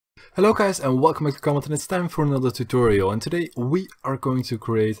Hello guys and welcome back to Gamad, and it's time for another tutorial, and today we are going to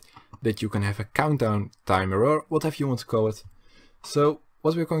create that you can have a countdown timer or whatever you want to call it. So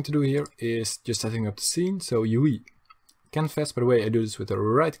what we're going to do here is just setting up the scene. So UE canvas, by the way I do this with a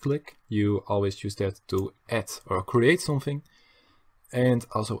right click, you always use that to add or create something, and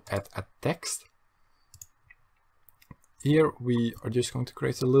also add a text. Here we are just going to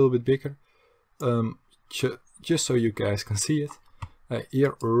create it a little bit bigger, just so you guys can see it.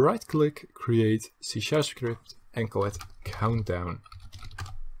 Here right click, create C# script and call it countdown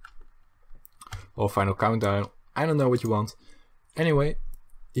or final countdown. I don't know what you want. Anyway,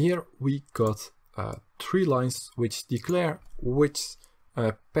 here we got 3 lines which declare which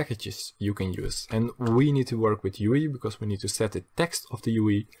packages you can use, and we need to work with UE because we need to set the text of the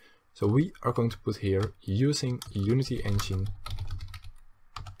UE. So we are going to put here using Unity engine.ue.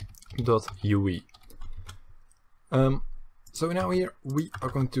 So now here we are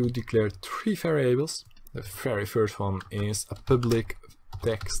going to declare 3 variables. The very first one is a public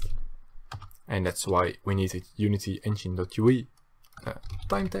text, and that's why we need a Unity engine.ue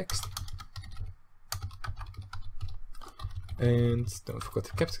time text. And don't forget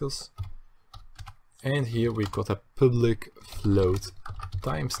the capitals. And here we got a public float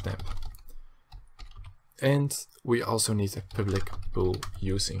timestamp. And we also need a public bool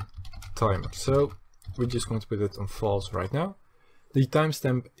using timer. So we're just going to put it on false right now. The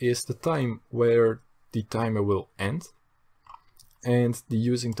timestamp is the time where the timer will end, and the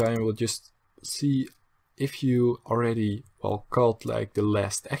using timer will just see if you already called like the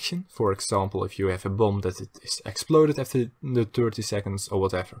last action. For example, if you have a bomb that it is exploded after the 30 seconds or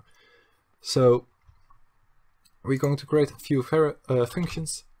whatever. So we're going to create a few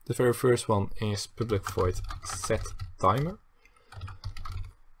functions. The very first one is public void set timer.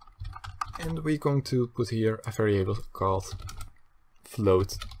 And we're going to put here a variable called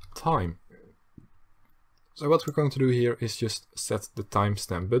float time. So what we're going to do here is just set the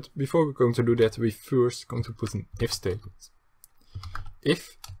timestamp. But before we're going to do that, we're first going to put an if statement.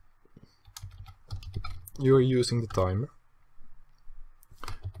 If you're using the timer,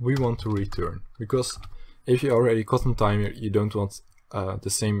 we want to return, because if you already got a timer, you don't want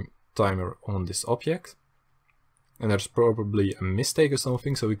the same timer on this object. And there's probably a mistake or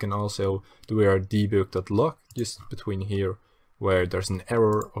something, so we can also do our debug.log just between here where there's an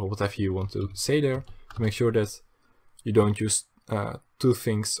error or whatever you want to say there, to make sure that you don't use 2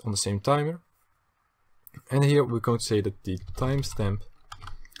 things on the same timer. And here we're going to say that the timestamp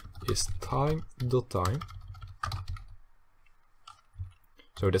is time.time.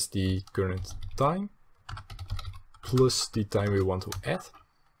 So that's the current time plus the time we want to add.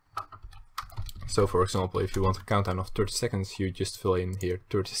 So for example, if you want a countdown of 30 seconds, you just fill in here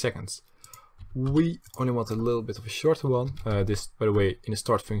 30 seconds. We only want a little bit of a shorter one. This, by the way, in the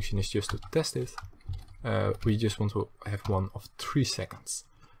start function is just to test it. We just want to have one of 3 seconds.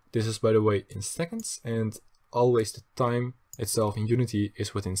 This is, by the way, in seconds, and always the time itself in Unity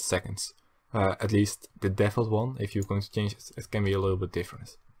is within seconds. At least the default one. If you're going to change it, it can be a little bit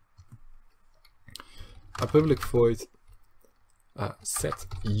different. A public void set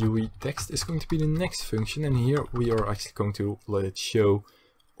UE text is going to be the next function, and here we are actually going to let it show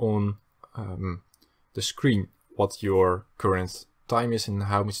on the screen what your current time is and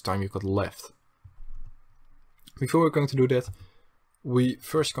how much time you got left. Before we're going to do that, we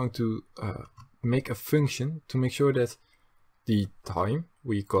first going to make a function to make sure that the time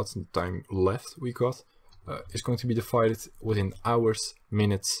we got, the time left we got, is going to be divided within hours,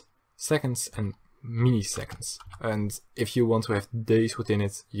 minutes, seconds and milliseconds. And if you want to have days within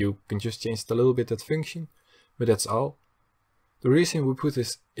it, you can just change it a little bit, that function, but that's all. The reason we put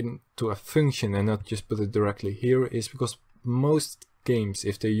this into a function and not just put it directly here is because most games,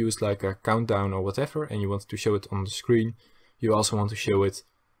 if they use like a countdown or whatever and you want to show it on the screen, you also want to show it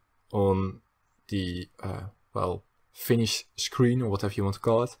on the finish screen or whatever you want to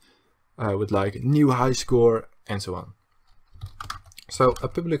call it, with like new high score and so on. So a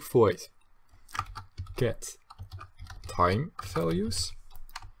public void get time values,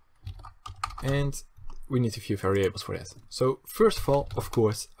 and we need a few variables for that. So first of all, of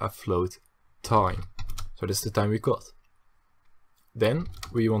course, a float time. So that's the time we got. Then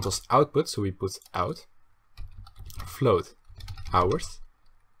we want as output, so we put out float hours,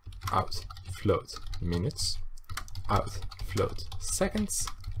 out float minutes, out float seconds,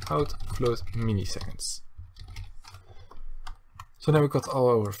 out float milliseconds. So now we've got all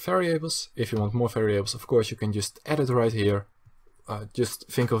our variables. If you want more variables, of course, you can just add it right here. Just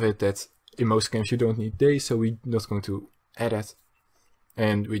think of it that in most games you don't need days, so we're not going to add it.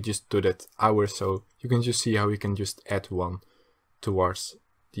 And we just do that hours, so you can just see how we can just add one towards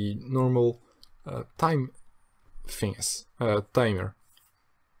the normal time thingus, timer.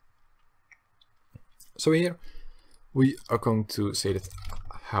 So here we are going to say that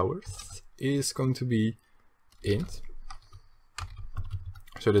hours is going to be int.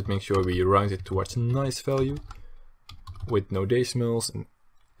 So that makes sure we round it towards a nice value with no decimals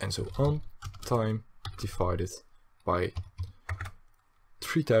and so on. Time divided by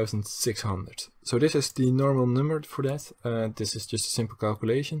 3600. So this is the normal number for that. This is just a simple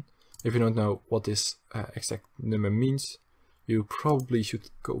calculation. If you don't know what this exact number means, you probably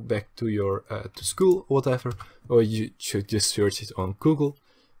should go back to your to school or whatever, or you should just search it on Google,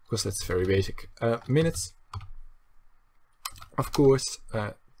 because that's very basic. Minutes, of course,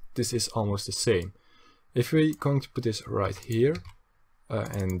 this is almost the same. If we're going to put this right here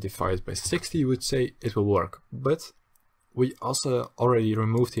and divide it by 60, you would say it will work, but we also already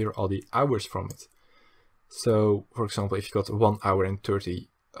removed here all the hours from it. So for example, if you got 1 hour and 30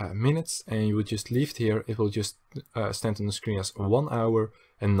 minutes and you would just leave it here, it will just stand on the screen as 1 hour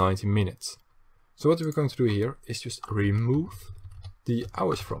and 90 minutes. So what we're going to do here is just remove the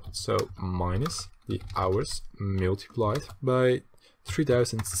hours from it. So minus the hours multiplied by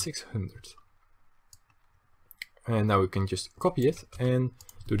 3600. And now we can just copy it and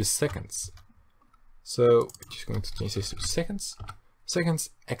do the seconds. So we're just going to change this to seconds.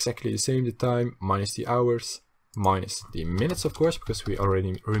 Seconds, exactly the same, the time minus the hours minus the minutes, of course, because we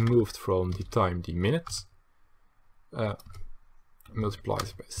already removed from the time the minutes,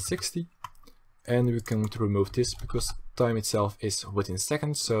 multiplied by 60. And we can remove this because time itself is within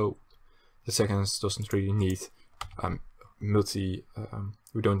seconds, so the seconds doesn't really need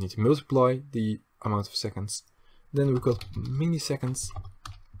we don't need to multiply the amount of seconds. Then we've got milliseconds,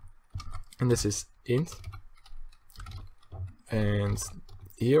 and this is int. And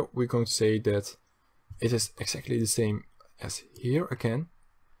here we're going to say that it is exactly the same as here again,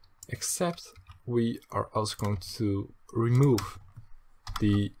 except we are also going to remove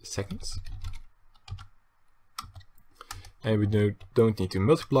the seconds. And we don't need to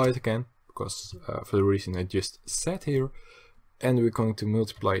multiply it again, because for the reason I just said here. And we're going to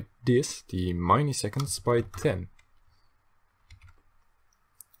multiply this, the milliseconds, by 10.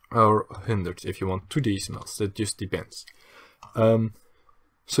 Or 100 if you want 2 decimals, that just depends.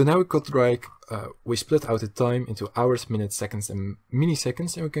 So now we got like, we split out the time into hours, minutes, seconds and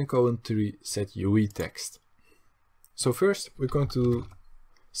milliseconds, and we can go into the set UI text. So first we're going to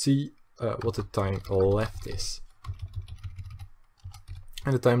see what the time left is.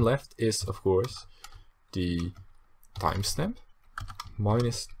 And the time left is, of course, the timestamp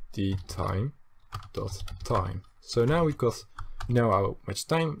minus the time dot time. So now we know how much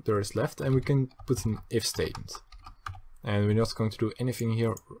time there is left, and we can put an if statement. And we're not going to do anything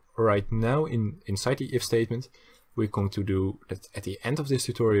here right now inside the if statement. We're going to do that at the end of this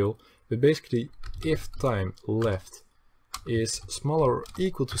tutorial. But basically, if time left is smaller or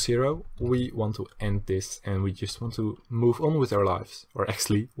equal to 0, we want to end this and we just want to move on with our lives, or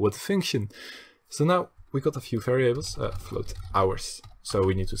actually with the function. So now we got a few variables, float hours. So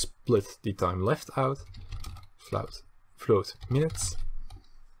we need to split the time left out, float minutes,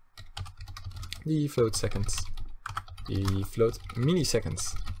 the float seconds, the float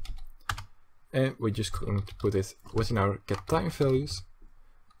milliseconds, and we're just going to put it within our get time values,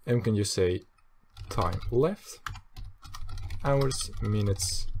 and we can just say time left, hours,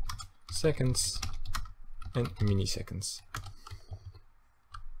 minutes, seconds, and milliseconds.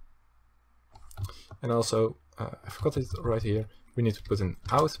 And also, I forgot it right here, we need to put an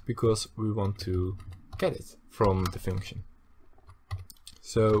out because we want to get it from the function.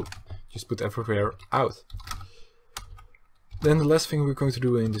 So just put everywhere out. Then the last thing we're going to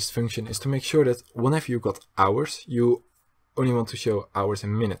do in this function is to make sure that whenever you got hours, you only want to show hours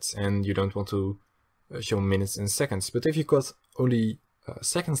and minutes, and you don't want to show minutes and seconds. But if you got only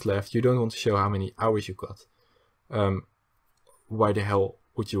seconds left, you don't want to show how many hours you got. Why the hell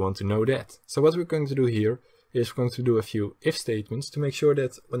would you want to know that? So what we're going to do here is we're going to do a few if statements to make sure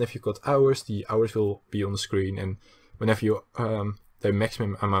that whenever you got hours, the hours will be on the screen, and whenever you the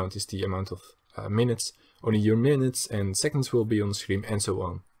maximum amount is the amount of minutes, only your minutes and seconds will be on the screen, and so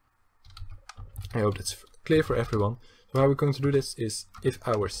on. I hope that's clear for everyone. So how we're going to do this is, if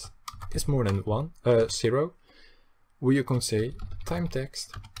hours is more than 0, we are going to say time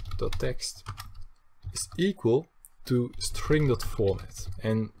text.text is equal to string.format.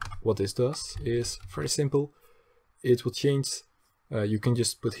 And what this does is very simple. It will change, you can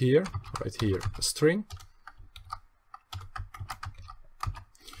just put here, right here, a string.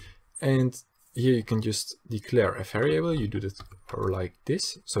 And here you can just declare a variable. You do that like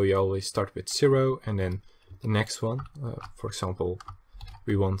this. So you always start with 0 and then the next one, for example,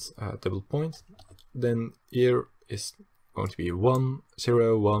 we want a double point, then here is going to be 1,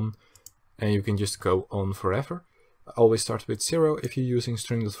 0, 1, and you can just go on forever. Always start with 0 if you're using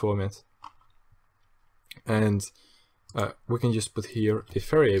string.format. And we can just put here the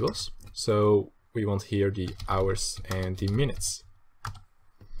variables. So we want here the hours and the minutes.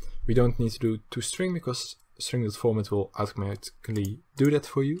 We don't need to do toString because string.format will automatically do that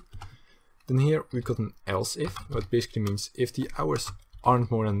for you. Then here we got an else if, what basically means if the hours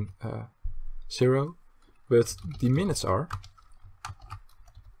aren't more than 0, but the minutes are,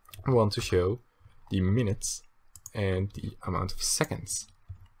 we want to show the minutes and the amount of seconds.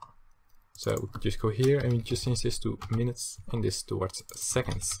 So we could just go here and we just change this to minutes and this towards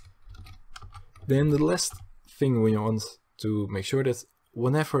seconds. Then the last thing we want to make sure that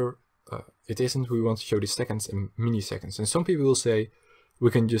whenever it isn't, we want to show the seconds in milliseconds. And some people will say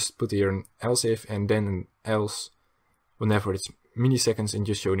we can just put here an else if and then an else whenever it's milliseconds and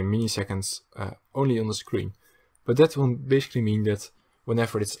just show the milliseconds only on the screen. But that will basically mean that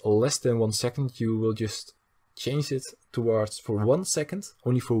whenever it's less than 1 second, you will just change it towards for 1 second,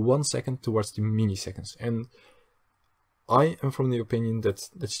 only for 1 second towards the milliseconds. And I am from the opinion that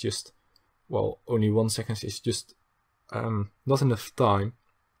that's just, well, only 1 second is just not enough time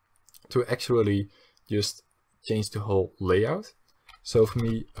to actually just change the whole layout. So for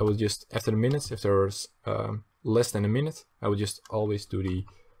me, I will just, after the minutes, if there's less than a minute, I will just always do the,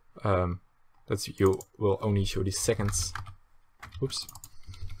 that you will only show the seconds, oops,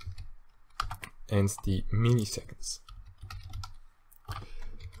 and the milliseconds.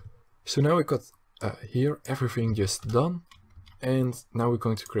 So now we got here everything just done, and now we're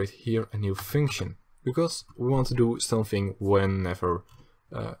going to create here a new function because we want to do something whenever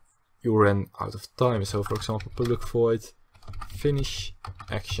you run out of time. So for example, public void finish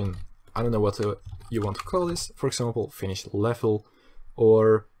action, I don't know what you want to call this, for example finish level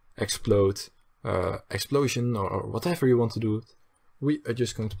or explode explosion or whatever you want to do. We are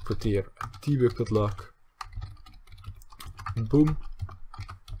just going to put here a debug.log boom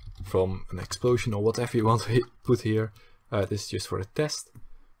from an explosion or whatever you want to put here. This is just for a test,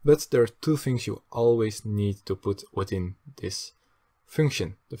 but there are two things you always need to put within this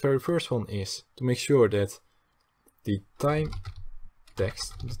function. The very first one is to make sure that the time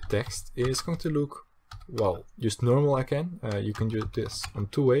text, the text is going to look, well, just normal again. You can do this on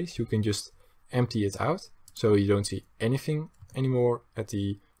two ways. You can just empty it out so you don't see anything anymore at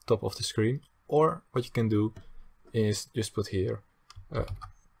the top of the screen, or what you can do is just put here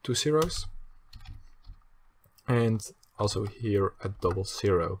 2 zeros and also here a double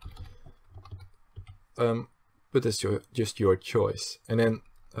zero, but that's just your choice. And then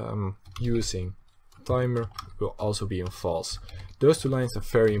using timer will also be in false. Those two lines are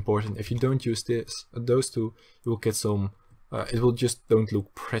very important. If you don't use this, those two, you will get some, it will just don't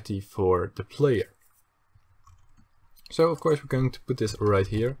look pretty for the player. So of course we're going to put this right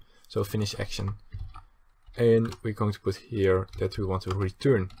here, so finish action, and we're going to put here that we want to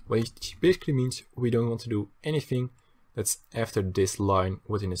return, which basically means we don't want to do anything that's after this line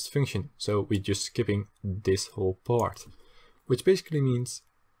within this function. So we're just skipping this whole part, which basically means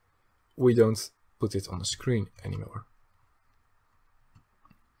we don't put it on the screen anymore.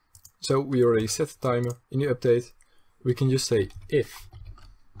 So we already set the timer. In the update, we can just say if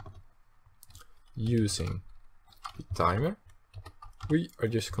using the timer, we are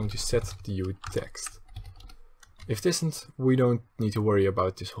just going to set the UI text. If this isn't, we don't need to worry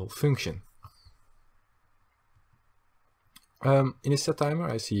about this whole function. In the set timer,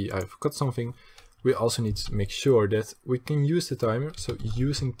 I see I forgot something. We also need to make sure that we can use the timer. So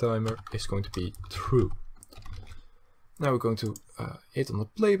using timer is going to be true. Now we're going to hit on the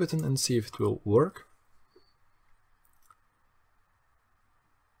play button and see if it will work.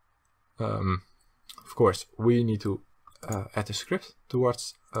 Of course, we need to add a script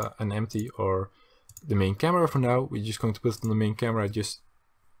towards an empty or the main camera. For now, we're just going to put it on the main camera, just,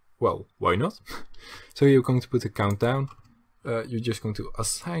 well, why not? So you're going to put a countdown. You're just going to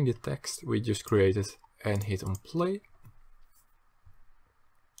assign the text we just created and hit on play.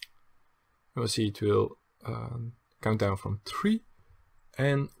 We'll see it will count down from 3,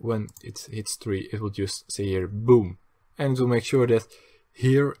 and when it hits 3, it will just say here boom, and it will make sure that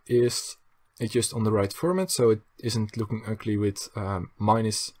here is it's just on the right format, so it isn't looking ugly with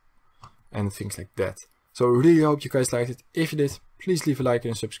minus and things like that. So I really hope you guys liked it. If you did, please leave a like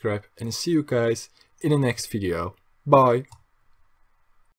and subscribe, and see you guys in the next video. Bye.